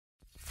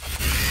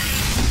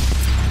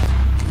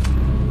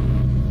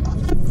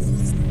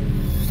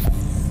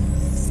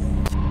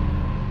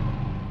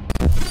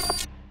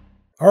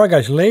All right,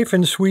 guys, Leif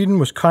in Sweden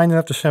was kind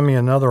enough to send me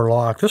another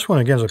lock. This one,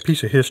 again, is a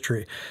piece of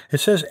history. It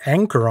says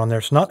Anchor on there.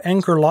 It's not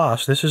Anchor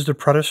Lost. This is the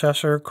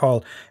predecessor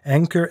called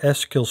Anchor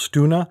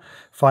Eskilstuna,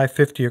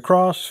 550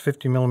 across,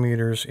 50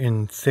 millimeters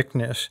in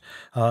thickness.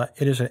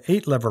 It is an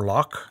 8-lever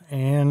lock,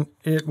 and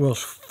it was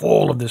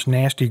full of this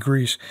nasty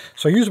grease.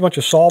 So I used a bunch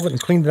of solvent and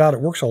cleaned it out.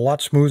 It works a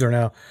lot smoother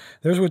now.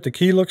 There's what the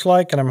key looks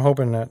like, and I'm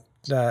hoping that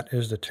that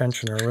is the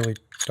tensioner. I really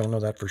don't know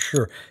that for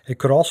sure. It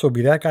could also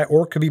be that guy,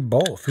 or it could be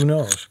both. Who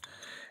knows?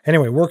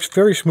 Anyway, it works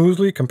very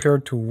smoothly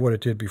compared to what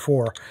it did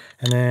before.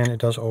 And then it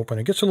does open.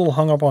 It gets a little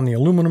hung up on the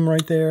aluminum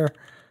right there.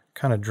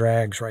 Kind of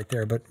drags right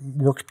there, but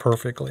works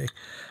perfectly.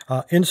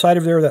 Inside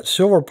of there, that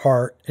silver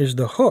part is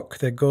the hook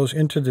that goes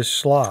into this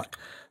slot.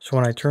 So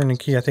when I turn the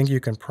key, I think you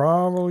can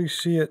probably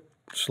see it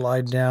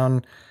slide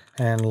down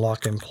and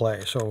lock in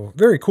place. So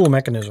very cool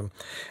mechanism.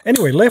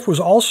 Anyway, Leif was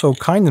also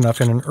kind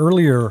enough in an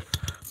earlier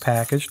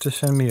package to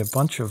send me a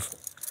bunch of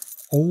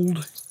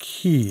old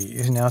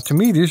keys. Now, to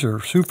me, these are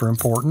super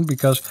important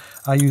because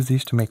I use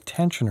these to make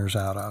tensioners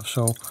out of.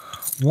 So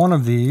one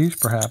of these,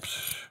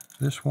 perhaps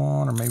this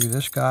one or maybe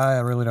this guy, I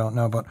really don't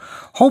know, but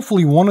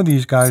hopefully one of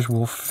these guys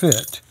will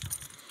fit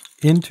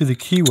into the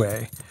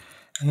keyway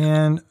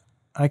and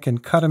I can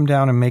cut them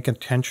down and make a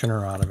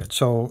tensioner out of it.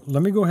 So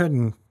let me go ahead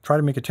and try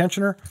to make a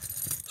tensioner.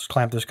 Let's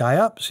clamp this guy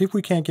up, see if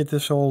we can't get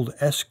this old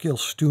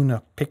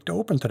Eskilstuna picked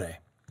open today.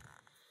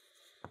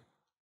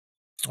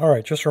 All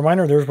right, just a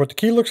reminder, there's what the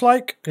key looks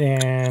like,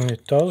 and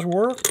it does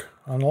work.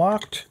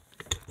 Unlocked.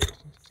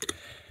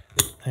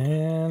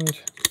 And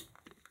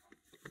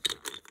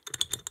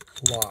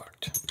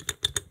locked.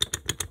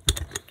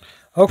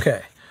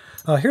 Okay,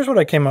 here's what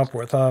I came up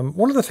with.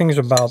 One of the things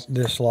about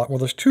this lock, well,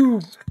 there's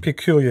two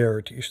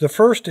peculiarities. The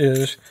first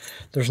is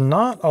there's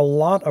not a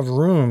lot of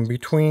room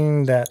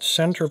between that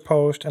center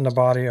post and the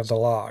body of the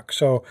lock.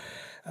 So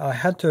I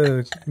had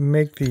to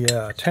make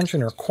the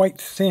tensioner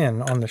quite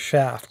thin on the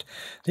shaft.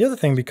 The other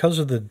thing, because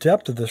of the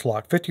depth of this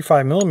lock,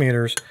 55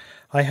 millimeters,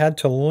 I had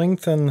to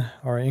lengthen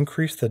or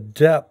increase the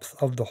depth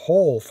of the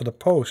hole for the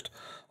post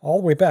all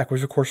the way back,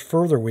 which of course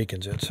further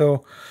weakens it.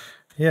 So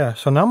yeah,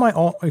 so now my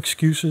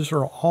excuses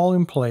are all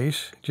in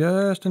place,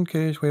 just in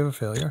case we have a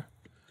failure.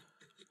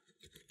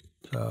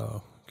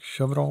 So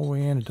shove it all the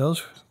way in. It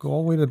does go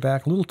all the way to the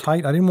back, a little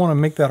tight. I didn't want to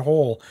make that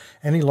hole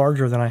any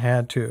larger than I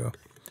had to.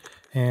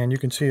 And you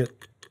can see it.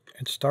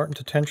 It's starting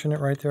to tension it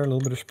right there, a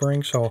little bit of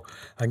spring. So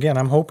again,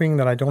 I'm hoping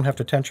that I don't have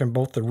to tension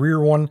both the rear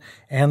one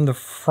and the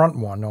front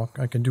one. No,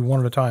 I can do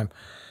one at a time.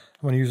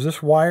 I'm going to use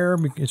this wire.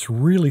 It's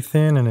really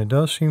thin and it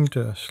does seem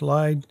to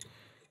slide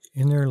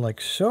in there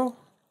like so.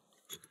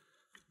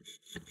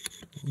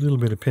 A little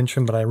bit of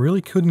pinching, but I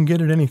really couldn't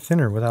get it any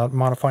thinner without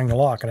modifying the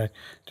lock, and I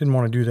didn't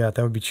want to do that.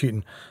 That would be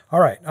cheating. All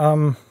right,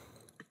 let's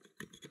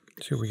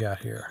see what we got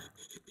here.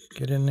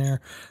 Get in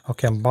there.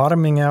 Okay, I'm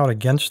bottoming out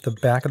against the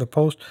back of the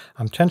post.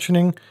 I'm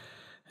tensioning.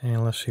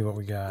 And let's see what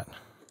we got.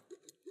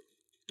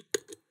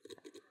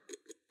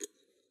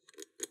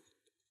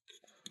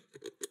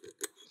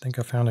 I think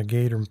I found a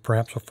gate or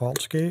perhaps a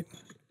false gate.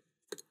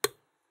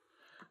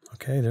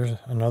 Okay, there's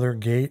another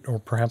gate or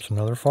perhaps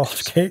another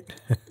false gate.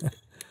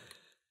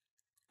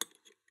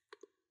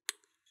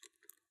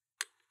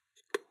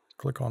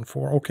 Click on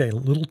 4. Okay,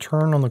 little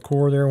turn on the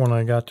core there when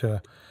I got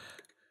to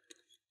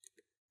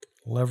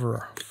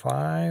lever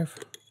 5.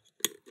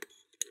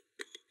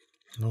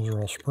 And those are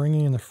all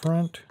springy in the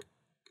front.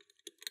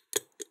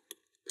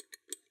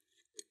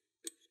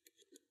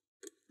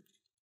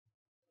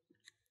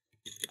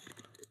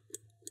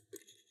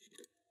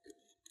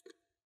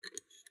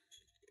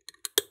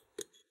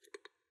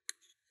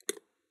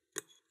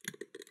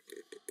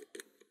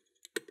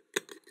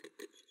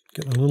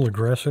 Getting a little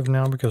aggressive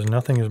now because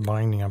nothing is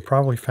binding. I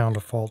probably found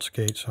a false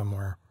gate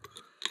somewhere.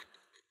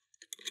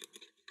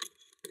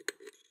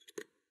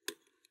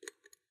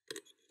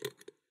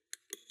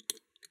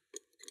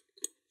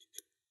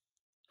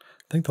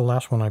 I think the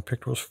last one I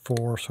picked was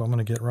 4, so I'm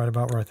going to get right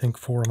about where I think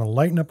 4. I'm going to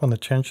lighten up on the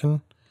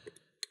tension.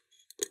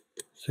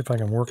 See if I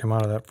can work him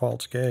out of that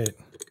false gate.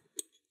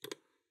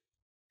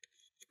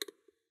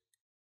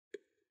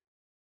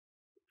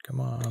 Come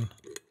on.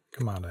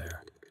 Come on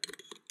there.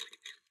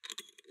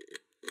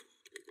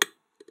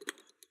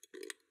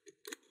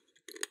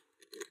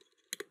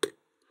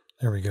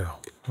 There we go.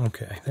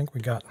 Okay, I think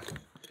we got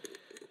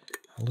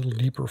a little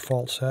deeper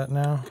fault set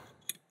now.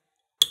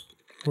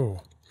 Whoa,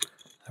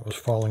 that was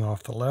falling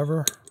off the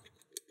lever.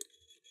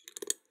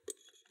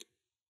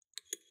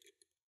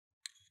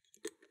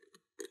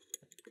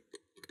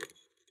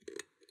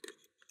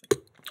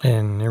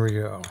 And there we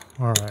go.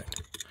 All right,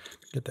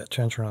 get that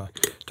tension on.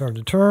 Start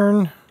to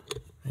turn,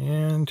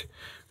 and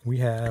we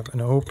have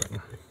an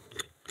open.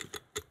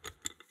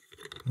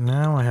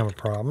 Now I have a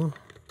problem.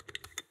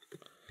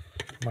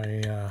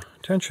 My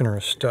tensioner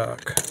is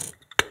stuck.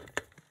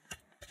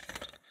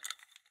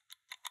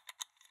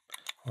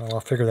 Well,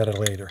 I'll figure that out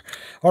later.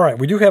 All right,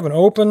 we do have an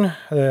open.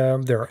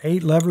 There are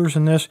 8 levers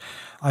in this.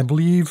 I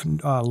believe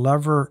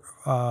lever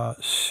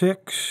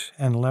 6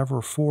 and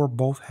lever 4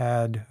 both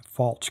had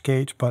fault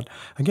skates, but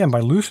again, by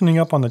loosening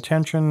up on the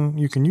tension,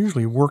 you can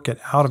usually work it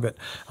out of it,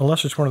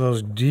 unless it's one of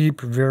those deep,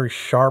 very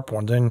sharp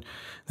ones. Then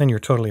you're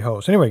totally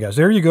hosed. Anyway, guys,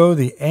 there you go.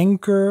 The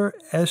Anchor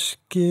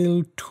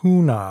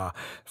Eskilstuna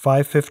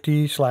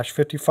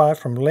 550/55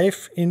 from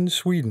Leif in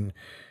Sweden.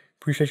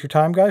 Appreciate your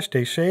time, guys.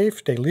 Stay safe,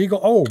 stay legal.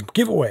 Oh,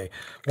 giveaway.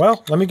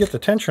 Well, let me get the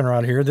tensioner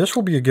out here. This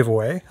will be a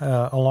giveaway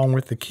along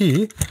with the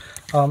key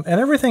and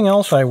everything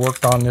else I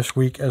worked on this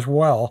week as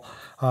well.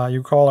 You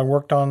recall I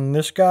worked on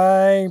this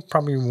guy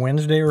probably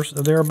Wednesday or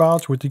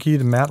thereabouts with the key,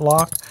 the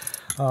matlock.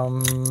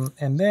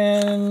 And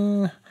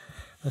then,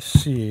 let's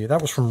see,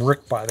 that was from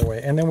Rick, by the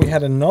way. And then we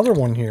had another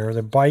one here,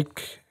 the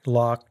bike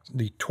lock,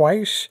 the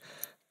twice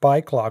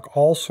bike lock,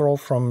 also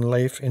from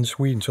Leif in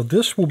Sweden. So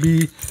this will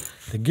be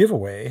the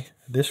giveaway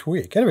this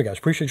week. Anyway, guys,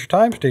 appreciate your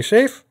time. Stay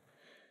safe.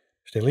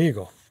 Stay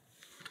legal.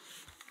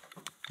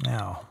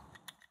 Now,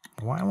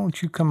 why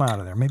won't you come out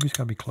of there? Maybe it's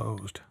got to be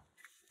closed.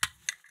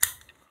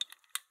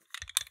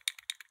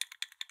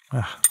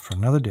 For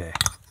another day.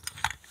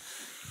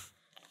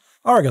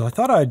 All right, guys, I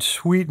thought I'd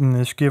sweeten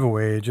this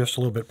giveaway just a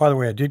little bit. By the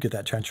way, I did get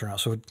that tensioner out,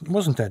 so it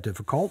wasn't that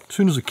difficult as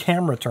soon as the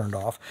camera turned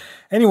off.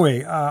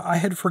 Anyway, I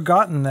had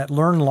forgotten that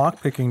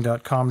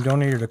LearnLockPicking.com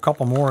donated a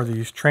couple more of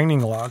these training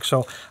locks,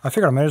 so I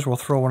figured I might as well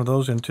throw one of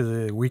those into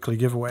the weekly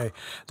giveaway.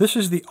 This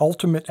is the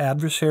Ultimate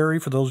Adversary,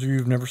 for those of you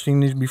who've never seen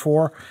these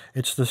before.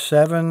 It's the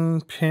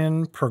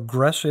 7-pin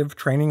progressive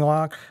training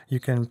lock. You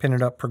can pin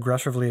it up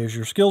progressively as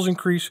your skills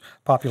increase,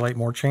 populate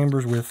more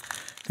chambers with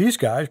these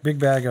guys. Big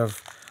bag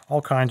of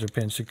all kinds of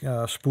pins,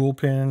 spool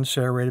pins,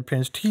 serrated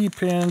pins,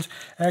 T-pins,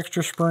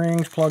 extra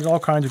springs, plugs,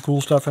 all kinds of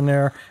cool stuff in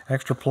there.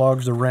 Extra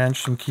plugs, the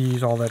wrench, some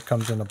keys, all that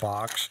comes in the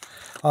box.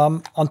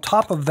 On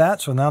top of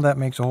that, so now that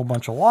makes a whole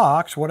bunch of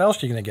locks, what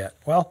else are you going to get?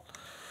 Well,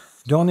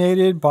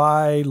 donated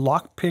by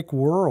Lockpick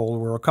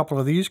World were a couple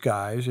of these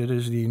guys. It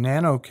is the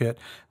Nano Kit.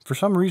 For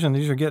some reason,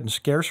 these are getting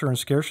scarcer and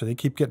scarcer. They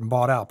keep getting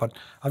bought out. But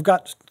I've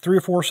got 3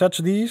 or 4 sets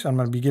of these. I'm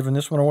going to be giving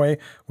this one away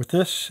with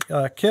this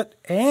kit.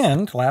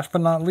 And last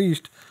but not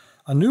least,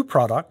 a new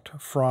product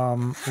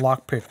from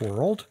Lockpick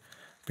World,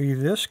 be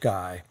this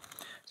guy.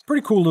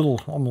 Pretty cool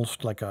little,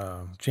 almost like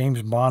a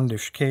James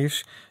Bondish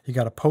case. You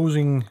got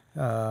opposing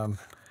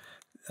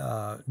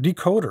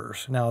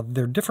decoders. Now,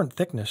 they're different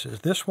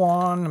thicknesses. This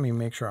one, let me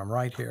make sure I'm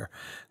right here.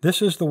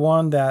 This is the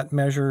one that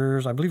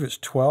measures, I believe it's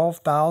 12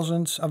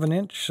 thousandths of an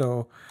inch.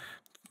 So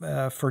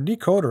for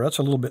decoder, that's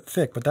a little bit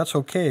thick, but that's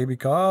okay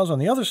because on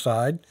the other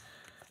side,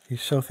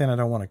 he's so thin I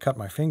don't want to cut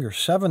my finger.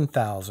 7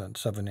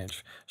 thousandths of an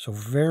inch. So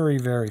very,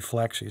 very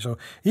flexy. So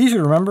easy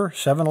to remember,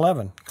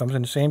 7-Eleven. Comes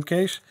in the same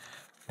case.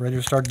 Ready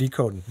to start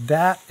decoding.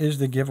 That is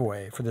the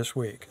giveaway for this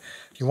week.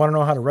 If you want to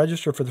know how to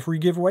register for the free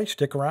giveaway,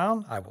 stick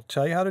around. I will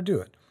tell you how to do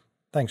it.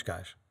 Thanks,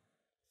 guys.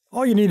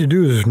 All you need to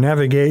do is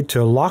navigate to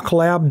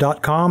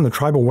locklab.com, the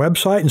tribal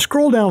website, and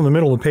scroll down in the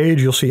middle of the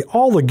page. You'll see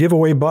all the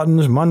giveaway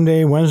buttons,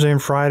 Monday, Wednesday,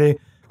 and Friday.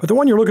 But the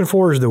one you're looking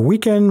for is the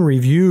Weekend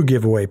Review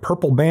giveaway,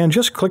 purple band.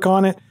 Just click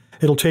on it.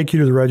 It'll take you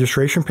to the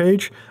registration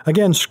page.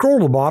 Again, scroll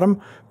to the bottom,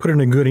 put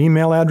in a good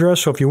email address,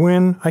 so if you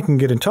win, I can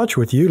get in touch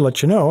with you,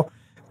 let you know.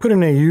 Put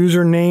in a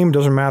username,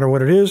 doesn't matter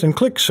what it is, and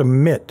click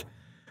Submit.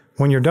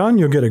 When you're done,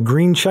 you'll get a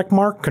green check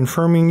mark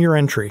confirming your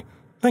entry.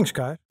 Thanks,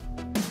 guys.